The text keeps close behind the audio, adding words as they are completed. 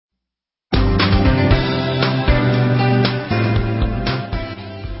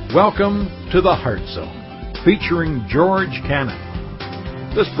Welcome to the Heart Zone, featuring George Cannon.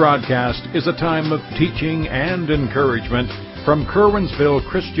 This broadcast is a time of teaching and encouragement from Curwensville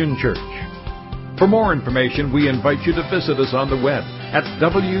Christian Church. For more information, we invite you to visit us on the web at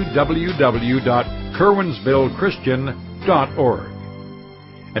www.curwensvillechristian.org.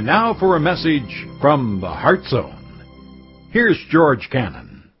 And now for a message from the Heart Zone. Here's George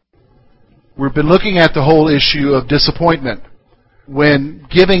Cannon. We've been looking at the whole issue of disappointment, when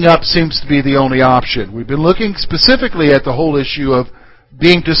giving up seems to be the only option. We've been looking specifically at the whole issue of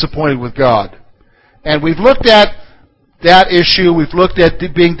being disappointed with God. And we've looked at that issue. We've looked at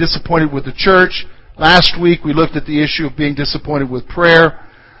being disappointed with the church. Last week we looked at the issue of being disappointed with prayer.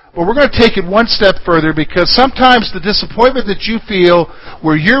 But we're going to take it one step further, because sometimes the disappointment that you feel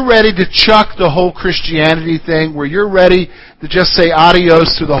where you're ready to chuck the whole Christianity thing, where you're ready to just say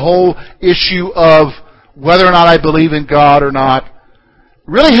adios to the whole issue of whether or not I believe in God or not,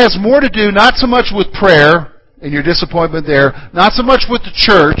 really has more to do not so much with prayer and your disappointment there, not so much with the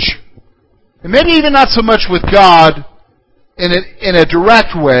church, and maybe even not so much with God in a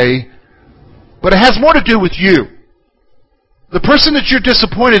direct way, but it has more to do with you. The person that you're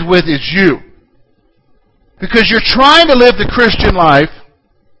disappointed with is you. Because you're trying to live the Christian life,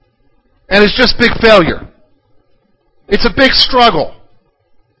 and it's just big failure. It's a big struggle.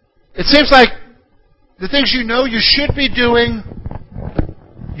 It seems like the things you know you should be doing,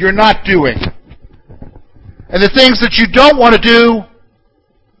 you're not doing. And the things that you don't want to do,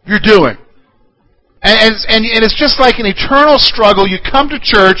 you're doing. And it's just like an eternal struggle. You come to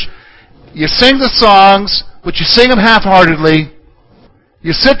church, you sing the songs, but you sing them half-heartedly.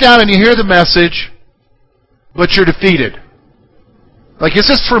 You sit down and you hear the message, but you're defeated. Like, is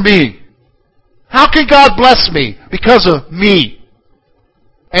this for me? How can God bless me? Because of me.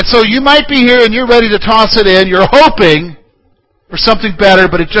 And so you might be here and you're ready to toss it in. You're hoping for something better,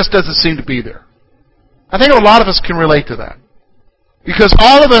 but it just doesn't seem to be there. I think a lot of us can relate to that. Because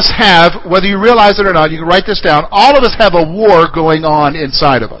all of us have, whether you realize it or not, you can write this down, all of us have a war going on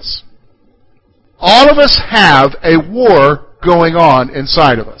inside of us. All of us have a war going on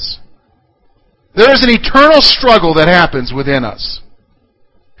inside of us. There is an eternal struggle that happens within us.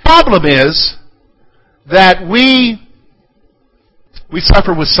 Problem is that we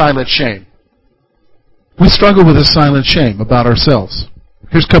suffer with silent shame. We struggle with a silent shame about ourselves.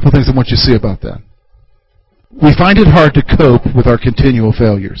 Here's a couple of things I want you to see about that. We find it hard to cope with our continual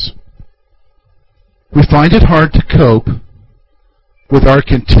failures. We find it hard to cope with our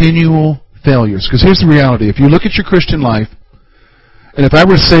continual failures. Because here's the reality. If you look at your Christian life, and if I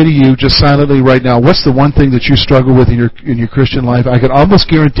were to say to you just silently right now, what's the one thing that you struggle with in your Christian life, I could almost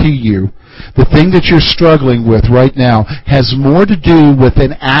guarantee you the thing that you're struggling with right now has more to do with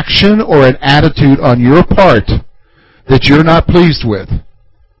an action or an attitude on your part that you're not pleased with,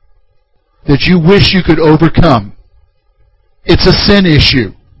 that you wish you could overcome. It's a sin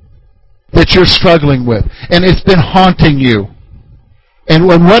issue that you're struggling with, and it's been haunting you. And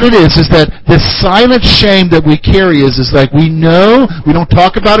what it is that this silent shame that we carry is like we know, we don't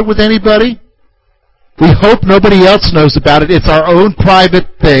talk about it with anybody. We hope nobody else knows about it. It's our own private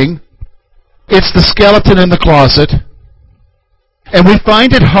thing. It's the skeleton in the closet. And we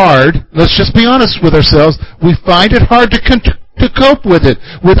find it hard, let's just be honest with ourselves, we find it hard to cope with it,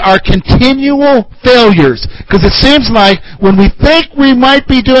 with our continual failures. Because it seems like when we think we might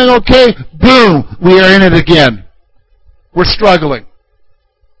be doing okay, boom, we are in it again. We're struggling.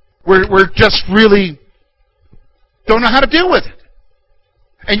 We're just really don't know how to deal with it.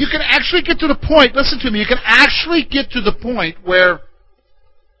 And you can actually get to the point, listen to me, you can actually get to the point where,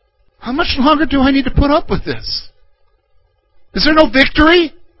 how much longer do I need to put up with this? Is there no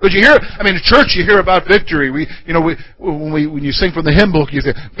victory? Because you hear, in church you hear about victory. When you sing from the hymn book, you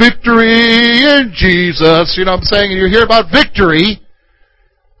say, victory in Jesus, you know what I'm saying? And you hear about victory,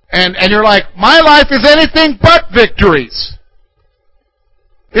 and you're like, my life is anything but victories.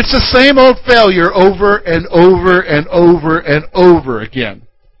 It's the same old failure over and over and over and over again.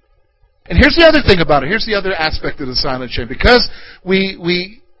 And here's the other thing about it. Here's the other aspect of the silent shame. Because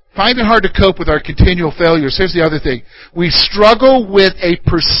we find it hard to cope with our continual failures, here's the other thing. We struggle with a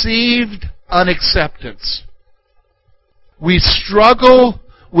perceived unacceptance. We struggle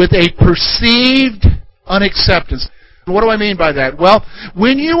with a perceived unacceptance. What do I mean by that? Well,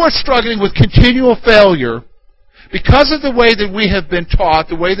 when you are struggling with continual failure, because of the way that we have been taught,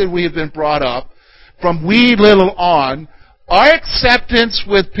 the way that we have been brought up, from wee little on, our acceptance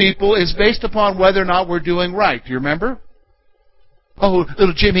with people is based upon whether or not we're doing right. Do you remember? Oh,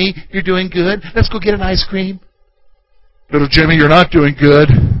 little Jimmy, you're doing good. Let's go get an ice cream. Little Jimmy, you're not doing good.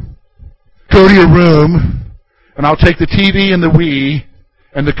 Go to your room, and I'll take the TV and the Wii,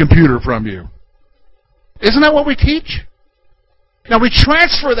 and the computer from you. Isn't that what we teach? Now we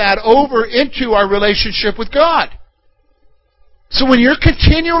transfer that over into our relationship with God. So when you're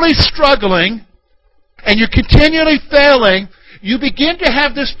continually struggling and you're continually failing, you begin to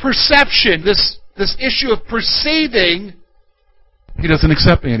have this perception, this issue of perceiving, He doesn't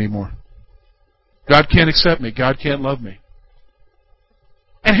accept me anymore. God can't accept me. God can't love me.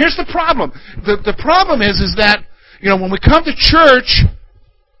 And here's the problem. The problem is that, when we come to church,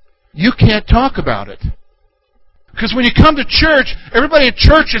 you can't talk about it. Because when you come to church, everybody in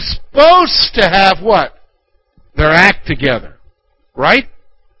church is supposed to have what? Their act together. Right?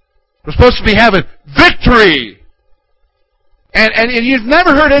 We're supposed to be having victory. And you've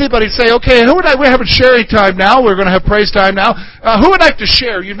never heard anybody say, okay, we're having sharing time now, we're going to have praise time now. Who would like to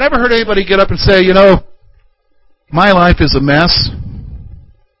share? You've never heard anybody get up and say, my life is a mess.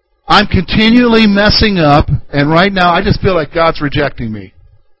 I'm continually messing up, and right now I just feel like God's rejecting me.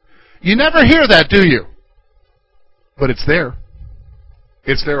 You never hear that, do you? But it's there.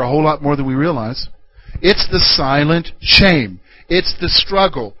 It's there a whole lot more than we realize. It's the silent shame. It's the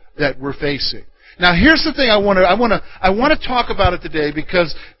struggle that we're facing. Now, here's the thing I want to talk about it today,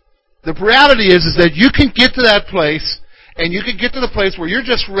 because the reality is that you can get to that place, and you can get to the place where you're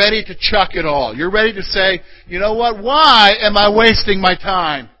just ready to chuck it all. You're ready to say, you know what? Why am I wasting my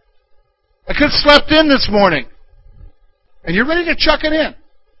time? I could have slept in this morning. And you're ready to chuck it in.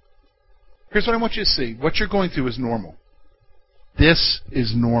 Here's what I want you to see. What you're going through is normal. This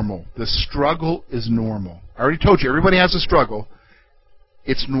is normal. The struggle is normal. I already told you, everybody has a struggle.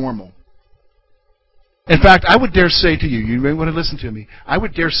 It's normal. In fact, I would dare say to you, you may want to listen to me, I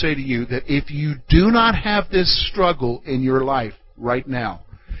would dare say to you that if you do not have this struggle in your life right now,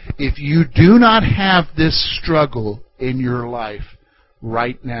 if you do not have this struggle in your life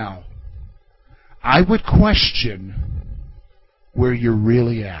right now, I would question where you're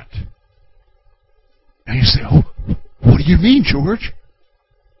really at. And you say, oh, what do you mean, George?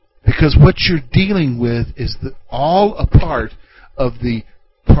 Because what you're dealing with is all a part of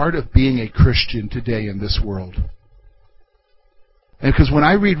being a Christian today in this world. And because when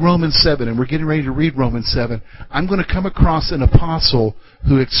I read Romans 7, and we're getting ready to read Romans 7, I'm going to come across an apostle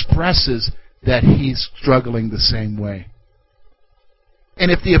who expresses that he's struggling the same way. And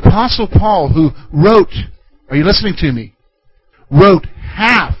if the Apostle Paul, who wrote, are you listening to me, wrote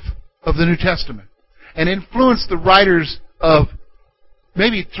half of the New Testament and influenced the writers of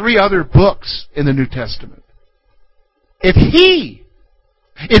maybe 3 other books in the New Testament, if he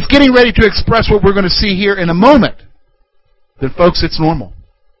is getting ready to express what we're going to see here in a moment, then folks, it's normal.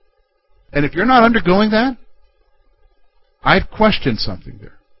 And if you're not undergoing that, I've questioned something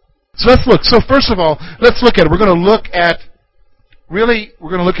there. So let's look. So first of all, let's look at it. We're going to look at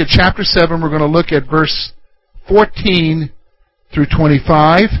chapter 7. We're going to look at verse 14 through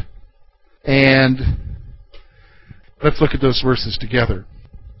 25. And let's look at those verses together.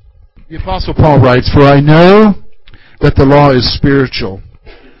 The Apostle Paul writes, "For I know that the law is spiritual,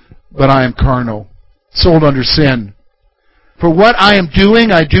 but I am carnal, sold under sin. For what I am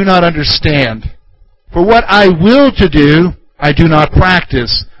doing I do not understand. For what I will to do I do not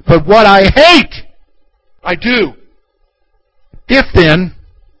practice, but what I hate I do.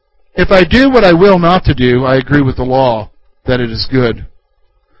 If I do what I will not to do, I agree with the law that it is good.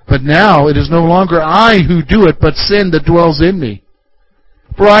 But now it is no longer I who do it, but sin that dwells in me.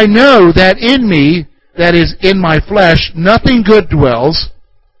 For I know that in me, that is, in my flesh, nothing good dwells.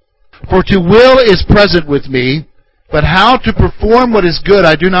 For to will is present with me, but how to perform what is good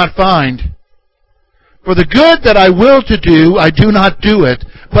I do not find. For the good that I will to do, I do not do it,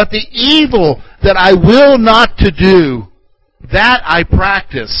 but the evil that I will not to do, that I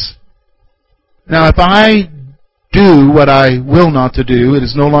practice. Now if I do what I will not to do, it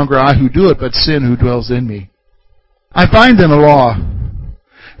is no longer I who do it, but sin who dwells in me. I find in the law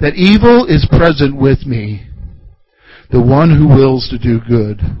that evil is present with me, the one who wills to do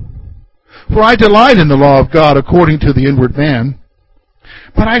good. For I delight in the law of God according to the inward man.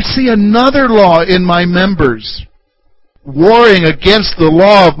 But I see another law in my members, warring against the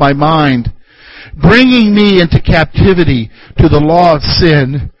law of my mind, bringing me into captivity to the law of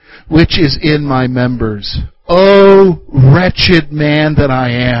sin, which is in my members. O wretched man that I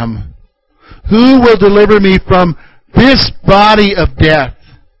am, who will deliver me from this body of death?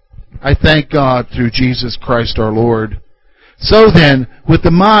 I thank God through Jesus Christ our Lord. So then, with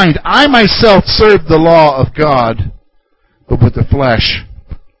the mind, I myself serve the law of God, but with the flesh,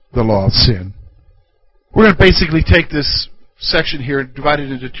 the law of sin." We're going to basically take this section here and divide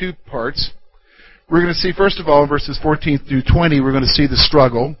it into 2 parts. We're going to see, first of all, in verses 14 through 20, we're going to see the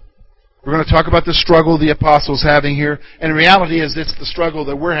struggle. We're going to talk about the struggle the apostles having here. And the reality is it's the struggle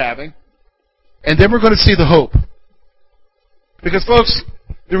that we're having. And then we're going to see the hope. Because, folks,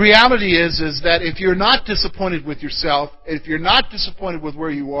 the reality is that if you're not disappointed with yourself, if you're not disappointed with where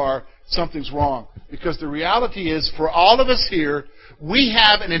you are, something's wrong. Because the reality is, for all of us here, we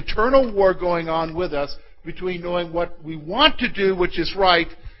have an internal war going on with us between knowing what we want to do, which is right,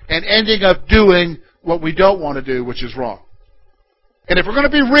 and ending up doing what we don't want to do, which is wrong. And if we're going to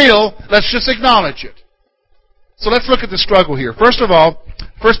be real, let's just acknowledge it. So let's look at the struggle here. First of all,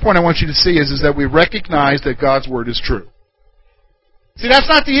 first point I want you to see is that we recognize that God's Word is true. See, that's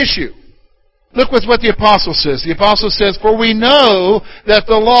not the issue. Look with what the apostle says. The apostle says, "For we know that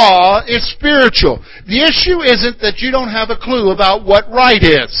the law is spiritual." The issue isn't that you don't have a clue about what right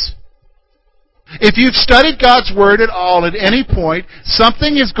is. If you've studied God's Word at all at any point,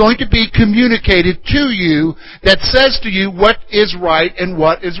 something is going to be communicated to you that says to you what is right and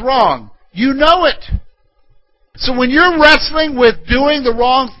what is wrong. You know it. So when you're wrestling with doing the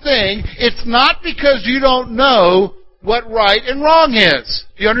wrong thing, it's not because you don't know what right and wrong is.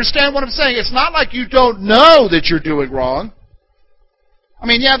 Do you understand what I'm saying? It's not like you don't know that you're doing wrong. I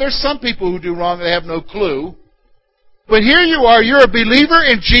mean, yeah, there's some people who do wrong and they have no clue. But here you are, you're a believer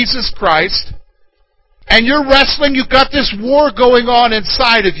in Jesus Christ, and you're wrestling, you've got this war going on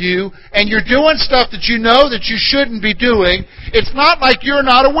inside of you, and you're doing stuff that you know that you shouldn't be doing. It's not like you're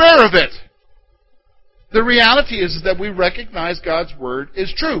not aware of it. The reality is that we recognize God's Word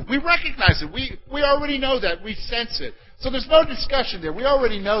is true. We recognize it. We already know that. We sense it. So there's no discussion there. We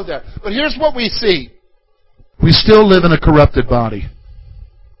already know that. But here's what we see. We still live in a corrupted body.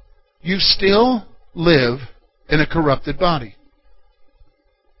 You still live in a corrupted body.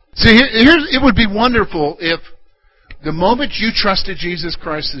 See, it would be wonderful if the moment you trusted Jesus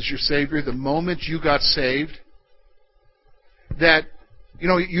Christ as your Savior, the moment you got saved, that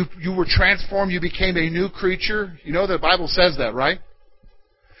you were transformed, you became a new creature. You know the Bible says that, right?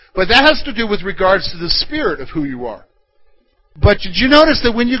 But that has to do with regards to the spirit of who you are. But did you notice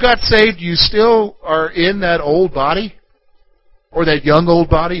that when you got saved, you still are in that old body? Or that young old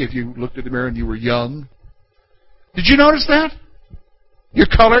body, if you looked at the mirror and you were young? Did you notice that? Your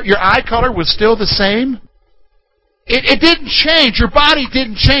eye color was still the same? It didn't change. Your body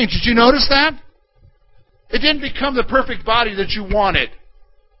didn't change. Did you notice that? It didn't become the perfect body that you wanted.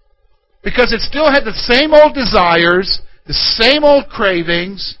 Because it still had the same old desires, the same old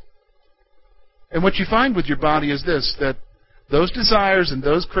cravings. And what you find with your body is this, that those desires and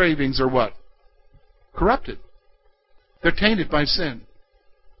those cravings are what? Corrupted. They're tainted by sin.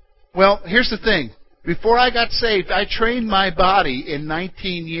 Well, here's the thing. Before I got saved, I trained my body in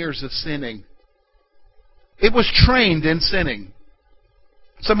 19 years of sinning. It was trained in sinning.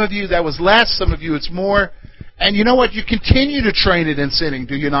 Some of you, that was less. Some of you, it's more. And you know what? You continue to train it in sinning,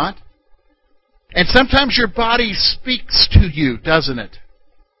 do you not? And sometimes your body speaks to you, doesn't it?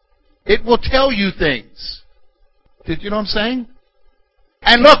 It will tell you things. Did you know what I'm saying?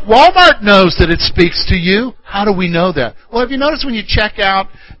 And look, Walmart knows that it speaks to you. How do we know that? Well, have you noticed when you check out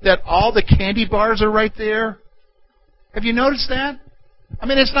that all the candy bars are right there? Have you noticed that? I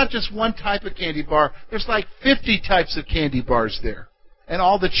mean, it's not just one type of candy bar. There's like 50 types of candy bars there. And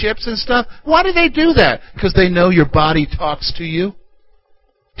all the chips and stuff. Why do they do that? Because they know your body talks to you.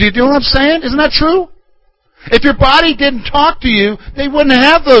 Do you know what I'm saying? Isn't that true? If your body didn't talk to you, they wouldn't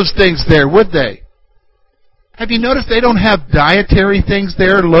have those things there, would they? Have you noticed they don't have dietary things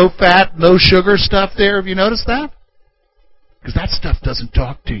there, low fat, no sugar stuff there? Have you noticed that? Because that stuff doesn't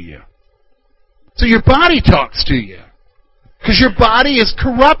talk to you. So your body talks to you. Because your body is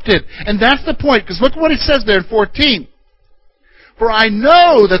corrupted. And that's the point. Because look what it says there in 14. "For I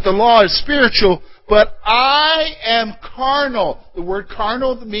know that the law is spiritual, but I am carnal." The word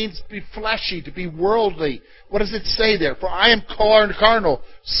carnal means to be fleshy, to be worldly. What does it say there? "For I am carnal,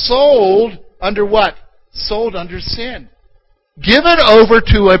 sold under" what? Sold under sin. Given over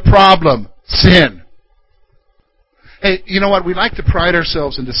to a problem, sin. Hey, you know what? We like to pride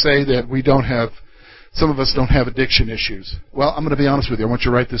ourselves and to say that we don't have, some of us don't have addiction issues. Well, I'm going to be honest with you. I want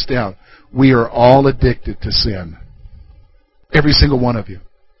you to write this down. We are all addicted to sin. Every single one of you.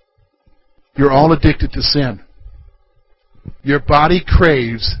 You're all addicted to sin. Your body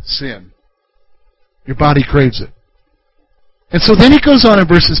craves sin. Your body craves it. And so then he goes on in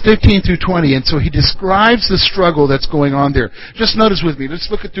verses 15 through 20, and so he describes the struggle that's going on there. Just notice with me.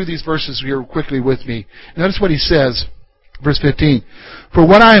 Let's look through these verses here quickly with me. Notice what he says, verse 15. "For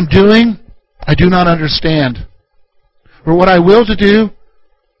what I am doing, I do not understand. For what I will to do,"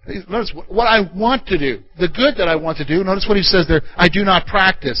 notice what I want to do, the good that I want to do, notice what he says there, "I do not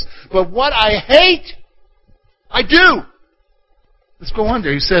practice. But what I hate, I do." Let's go on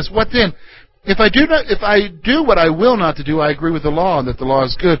there. He says, what then? If I do what I will not to do, I agree with the law, and that the law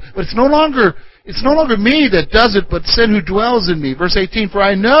is good. But it's no longer me that does it, but sin who dwells in me. Verse 18, for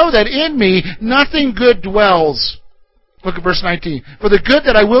I know that in me nothing good dwells. Look at verse 19. For the good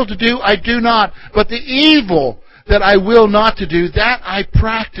that I will to do, I do not. But the evil that I will not to do, that I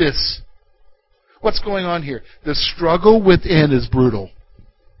practice. What's going on here? The struggle within is brutal.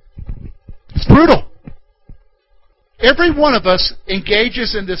 It's brutal. Every one of us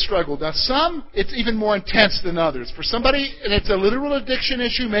engages in this struggle. Now some, it's even more intense than others. For somebody, and it's a literal addiction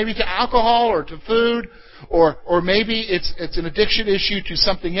issue, maybe to alcohol or to food, or maybe it's an addiction issue to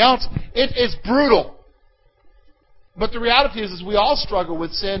something else. It is brutal. But the reality is we all struggle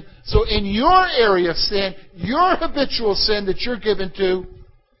with sin. So in your area of sin, your habitual sin that you're given to,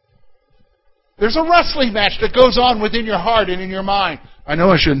 there's a wrestling match that goes on within your heart and in your mind. I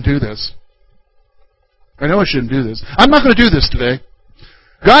know I shouldn't do this. I know I shouldn't do this. I'm not going to do this today.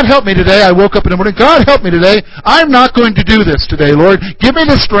 God help me today. I woke up in the morning. God help me today. I'm not going to do this today, Lord. Give me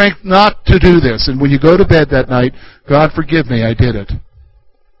the strength not to do this. And when you go to bed that night, God forgive me, I did it.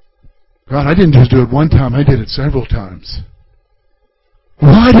 God, I didn't just do it one time. I did it several times.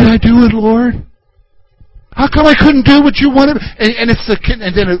 Why did I do it, Lord? How come I couldn't do what you wanted? And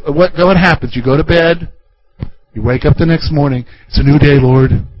then what happens? You go to bed. You wake up the next morning. It's a new day, Lord.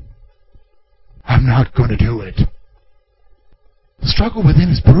 I'm not going to do it. The struggle within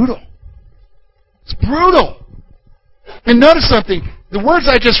is brutal. It's brutal. And notice something. The words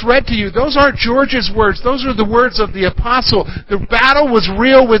I just read to you, those aren't George's words. Those are the words of the apostle. The battle was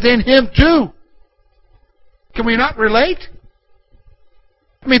real within him too. Can we not relate?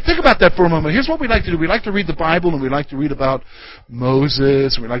 I mean, think about that for a moment. Here's what we like to do. We like to read the Bible, and we like to read about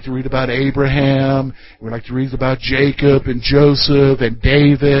Moses, and we like to read about Abraham, and we like to read about Jacob and Joseph and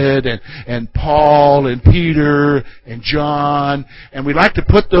David and Paul and Peter and John. And we like to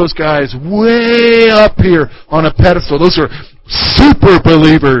put those guys way up here on a pedestal. Those are super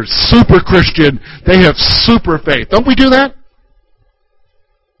believers, super Christian. They have super faith. Don't we do that?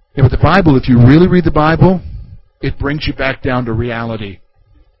 Yeah, but the Bible, if you really read the Bible, it brings you back down to reality.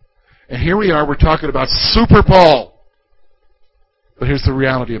 And here we are, we're talking about Super Paul. But here's the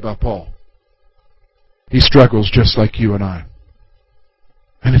reality about Paul. He struggles just like you and I.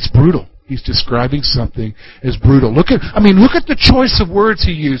 And it's brutal. He's describing something as brutal. Look at the choice of words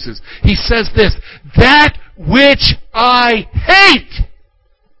he uses. He says this, that which I hate,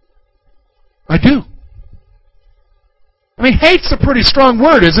 I do. I mean, hate's a pretty strong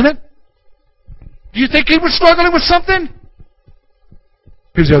word, isn't it? Do you think he was struggling with something?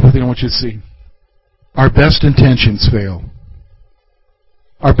 Here's the other thing I want you to see. Our best intentions fail.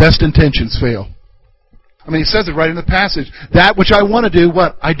 Our best intentions fail. I mean, he says it right in the passage. That which I want to do,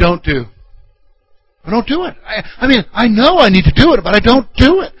 what? I don't do. I don't do it. I know I need to do it, but I don't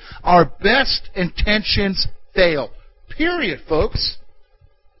do it. Our best intentions fail. Period, folks.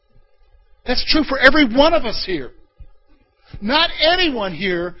 That's true for every one of us here. Not anyone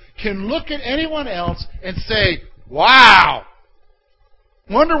here can look at anyone else and say, wow,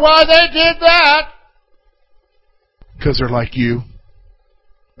 wonder why they did that. Because they're like you.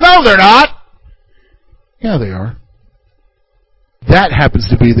 No, they're not. Yeah, they are. That happens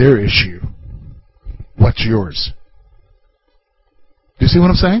to be their issue. What's yours? Do you see what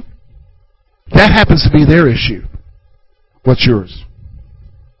I'm saying? That happens to be their issue. What's yours?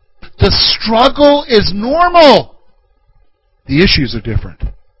 The struggle is normal. The issues are different.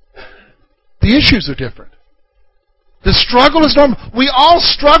 The issues are different. The struggle is normal. We all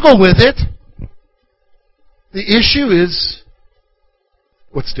struggle with it. The issue is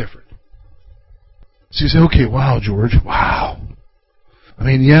what's different. So you say, okay, wow, George, wow. I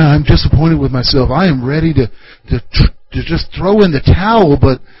mean, yeah, I'm disappointed with myself. I am ready to just throw in the towel,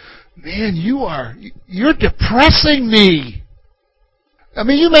 but man, you're depressing me. I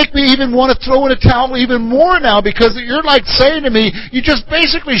mean, you make me even want to throw in a towel even more now, because you're like saying to me, you just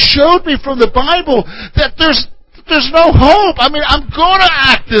basically showed me from the Bible that there's no hope. I mean, I'm going to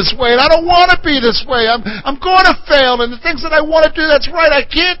act this way, and I don't want to be this way. I'm going to fail, and the things that I want to do, that's right, I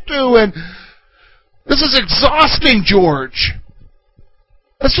can't do, and this is exhausting, George.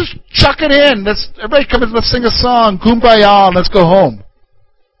 Let's just chuck it in. Everybody come and let's sing a song, Kumbaya, and let's go home.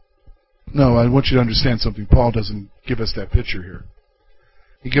 No, I want you to understand something. Paul doesn't give us that picture here.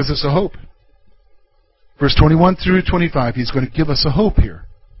 He gives us a hope. Verse 21 through 25, he's going to give us a hope here.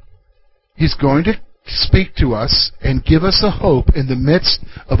 He's going to speak to us and give us a hope in the midst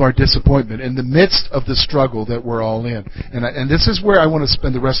of our disappointment, in the midst of the struggle that we're all in. And this is where I want to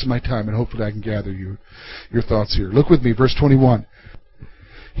spend the rest of my time, and hopefully I can gather your thoughts here. Look with me, verse 21.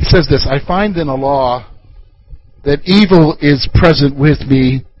 He says this, I find then a law that evil is present with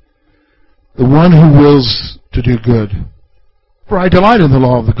me, the one who wills to do good. For I delight in the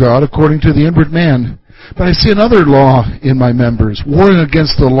law of the God according to the inward man. But I see another law in my members, warring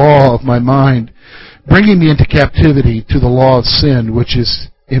against the law of my mind, bringing me into captivity to the law of sin, which is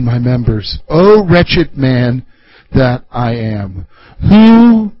in my members. O wretched man that I am,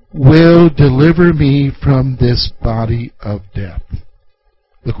 who will deliver me from this body of death?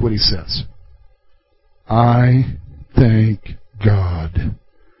 Look what he says. I thank God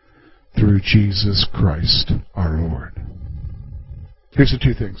through Jesus Christ our Lord. Here's the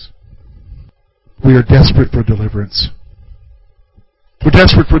two things. We are desperate for deliverance. We're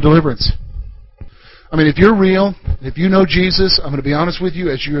desperate for deliverance. I mean, if you're real, if you know Jesus, I'm going to be honest with you,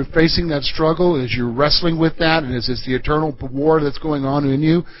 as you're facing that struggle, as you're wrestling with that, and as it's the eternal war that's going on in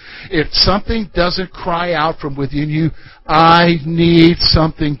you, if something doesn't cry out from within you, I need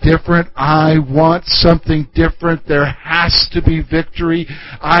something different, I want something different, there has to be victory,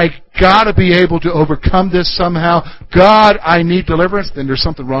 I got to be able to overcome this somehow, God, I need deliverance, then there's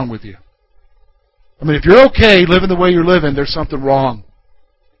something wrong with you. I mean, if you're okay living the way you're living, there's something wrong.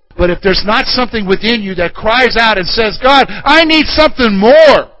 But if there's not something within you that cries out and says, God, I need something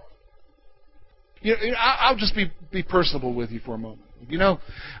more. I'll just be personable with you for a moment.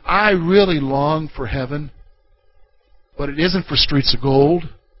 I really long for heaven, but it isn't for streets of gold.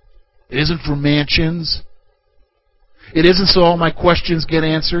 It isn't for mansions. It isn't so all my questions get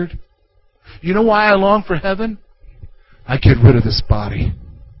answered. You know why I long for heaven? I get rid of this body,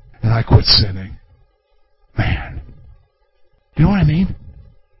 and I quit sinning. Man, do you know what I mean?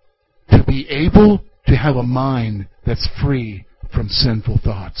 To be able to have a mind that's free from sinful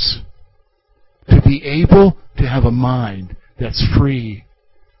thoughts. To be able to have a mind that's free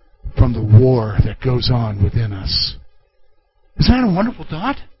from the war that goes on within us. Isn't that a wonderful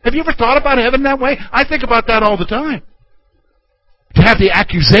thought? Have you ever thought about heaven that way? I think about that all the time. To have the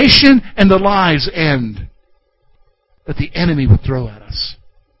accusation and the lies end that the enemy would throw at us.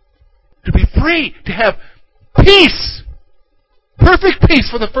 To be free, to have peace. Perfect peace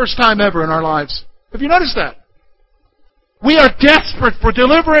for the first time ever in our lives. Have you noticed that? We are desperate for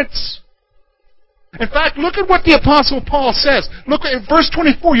deliverance. In fact, look at what the Apostle Paul says. Look at verse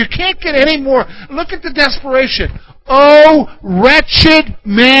 24. You can't get any more. Look at the desperation. Oh, wretched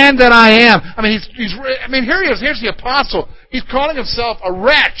man that I am. I mean, here he is. Here's the Apostle. He's calling himself a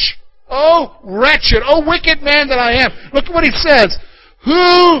wretch. Oh, wretched. Oh, wicked man that I am. Look at what he says.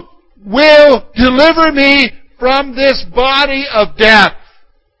 Who will deliver me from this body of death?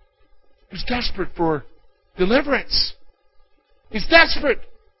 He's desperate for deliverance. He's desperate.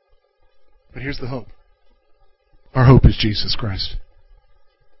 But here's the hope. Our hope is Jesus Christ.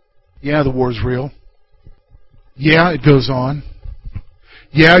 Yeah, the war's real. Yeah, it goes on.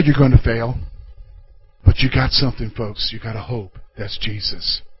 Yeah, you're going to fail. But you got something, folks. You got a hope. That's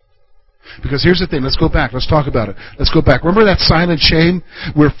Jesus. Because here's the thing. Let's go back. Let's talk about it. Let's go back. Remember that silent shame?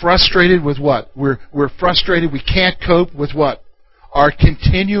 We're frustrated with what? We're frustrated. We can't cope with what? Our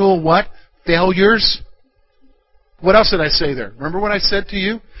continual what? Failures. What else did I say there? Remember what I said to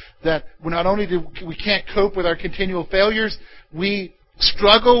you? That not only do we can't cope with our continual failures, we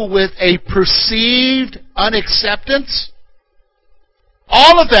struggle with a perceived unacceptance.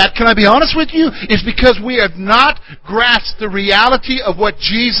 All of that, can I be honest with you, is because we have not grasped the reality of what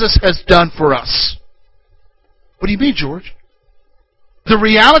Jesus has done for us. What do you mean, George? The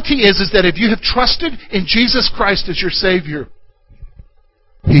reality is that if you have trusted in Jesus Christ as your Savior,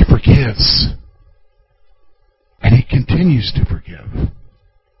 He forgives. And He continues to forgive.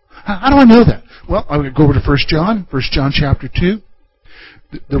 How do I know that? Well, I'm going to go over to 1 John. 1 John chapter 2.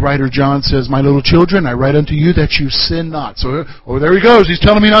 The writer John says, my little children, I write unto you that you sin not. So, there he goes. He's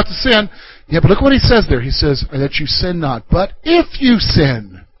telling me not to sin. Yeah, but look what he says there. He says that you sin not. But if you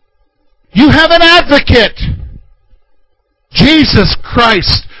sin, you have an advocate. Jesus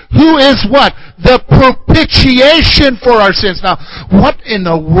Christ, who is what? The propitiation for our sins. Now, what in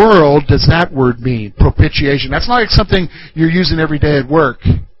the world does that word mean? Propitiation. That's not like something you're using every day at work.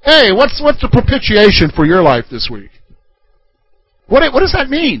 Hey, what's the propitiation for your life this week? What does that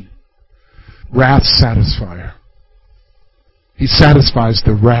mean? Wrath satisfier. He satisfies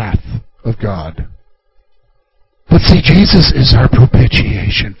the wrath of God. But see, Jesus is our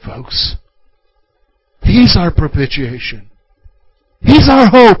propitiation, folks. He's our propitiation. He's our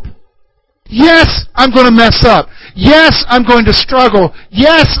hope. Yes, I'm going to mess up. Yes, I'm going to struggle.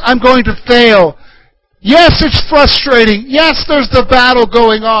 Yes, I'm going to fail. Yes, it's frustrating. Yes, there's the battle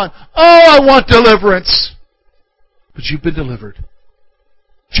going on. Oh, I want deliverance. But you've been delivered.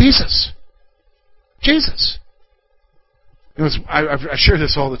 Jesus. Jesus. I share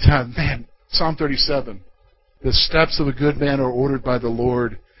this all the time. Man, Psalm 37. The steps of a good man are ordered by the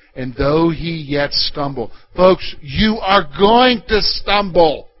Lord, and though he yet stumble. Folks, you are going to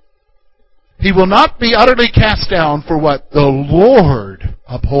stumble. He will not be utterly cast down, for what? The Lord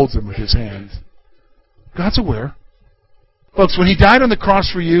upholds him with his hands. God's aware. Folks, when he died on the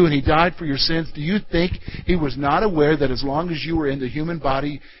cross for you and he died for your sins, do you think he was not aware that as long as you were in the human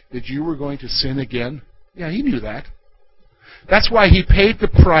body that you were going to sin again? Yeah, he knew that. That's why he paid the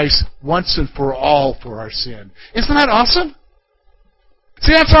price once and for all for our sin. Isn't that awesome?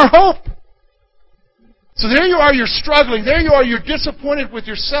 See, that's our hope. So there you are, you're struggling. There you are, you're disappointed with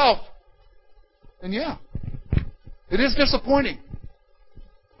yourself. And yeah, it is disappointing.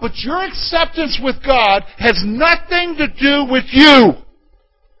 But your acceptance with God has nothing to do with you.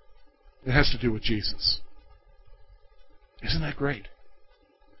 It has to do with Jesus. Isn't that great?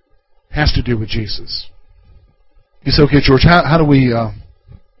 It has to do with Jesus. You say, okay, George, how do we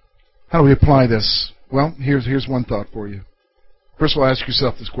apply this? Well, here's one thought for you. First of all, ask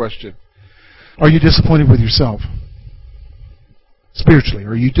yourself this question. Are you disappointed with yourself? Spiritually,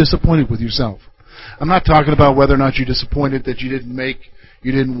 are you disappointed with yourself? I'm not talking about whether or not you're disappointed that you didn't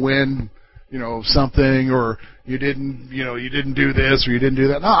win, something, or you didn't do this, or you didn't do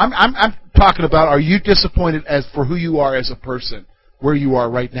that. No, I'm talking about, are you disappointed as for who you are as a person, where you are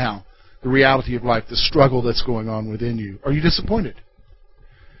right now, the reality of life, the struggle that's going on within you? Are you disappointed?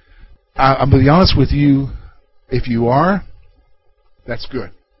 I'm going to be honest with you. If you are, that's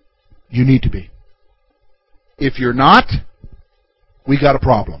good. You need to be. If you're not, we got a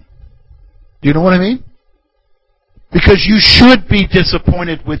problem. Do you know what I mean? Because you should be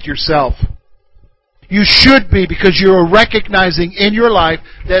disappointed with yourself. You should be, because you're recognizing in your life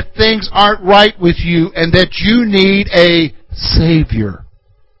that things aren't right with you and that you need a Savior.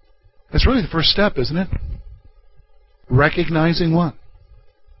 That's really the first step, isn't it? Recognizing what?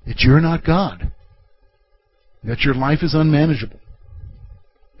 That you're not God. That your life is unmanageable.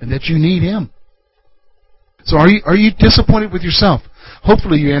 And that you need Him. So are you disappointed with yourself?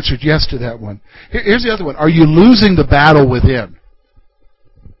 Hopefully you answered yes to that one. Here's the other one. Are you losing the battle within?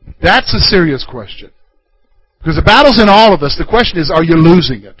 That's a serious question. Because the battle's in all of us. The question is, are you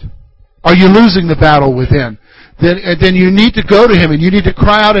losing it? Are you losing the battle within? Then you need to go to Him and you need to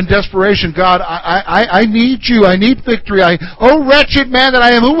cry out in desperation, God, I need You. I need victory. Oh, wretched man that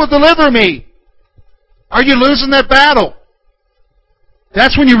I am, who will deliver me? Are you losing that battle?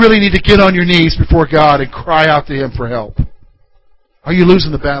 That's when you really need to get on your knees before God and cry out to Him for help. Are you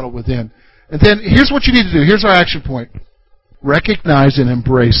losing the battle within? And then here's what you need to do. Here's our action point. Recognize and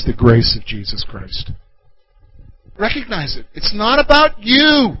embrace the grace of Jesus Christ. Recognize it. It's not about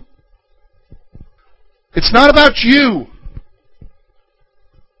you. It's not about you.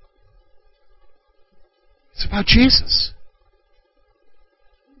 It's about Jesus.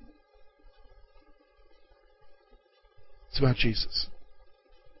 It's about Jesus.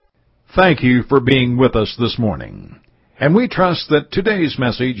 Thank you for being with us this morning. And we trust that today's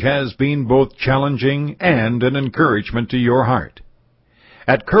message has been both challenging and an encouragement to your heart.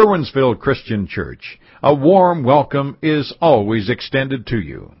 At Curwensville Christian Church, a warm welcome is always extended to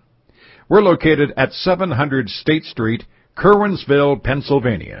you. We're located at 700 State Street, Curwensville,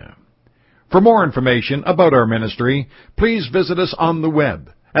 Pennsylvania. For more information about our ministry, please visit us on the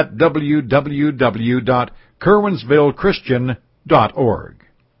web at www.curwensvillechristian.org.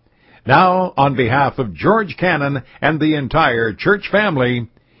 Now, on behalf of George Cannon and the entire church family,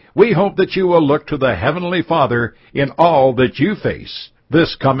 we hope that you will look to the Heavenly Father in all that you face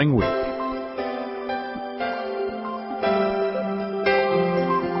this coming week.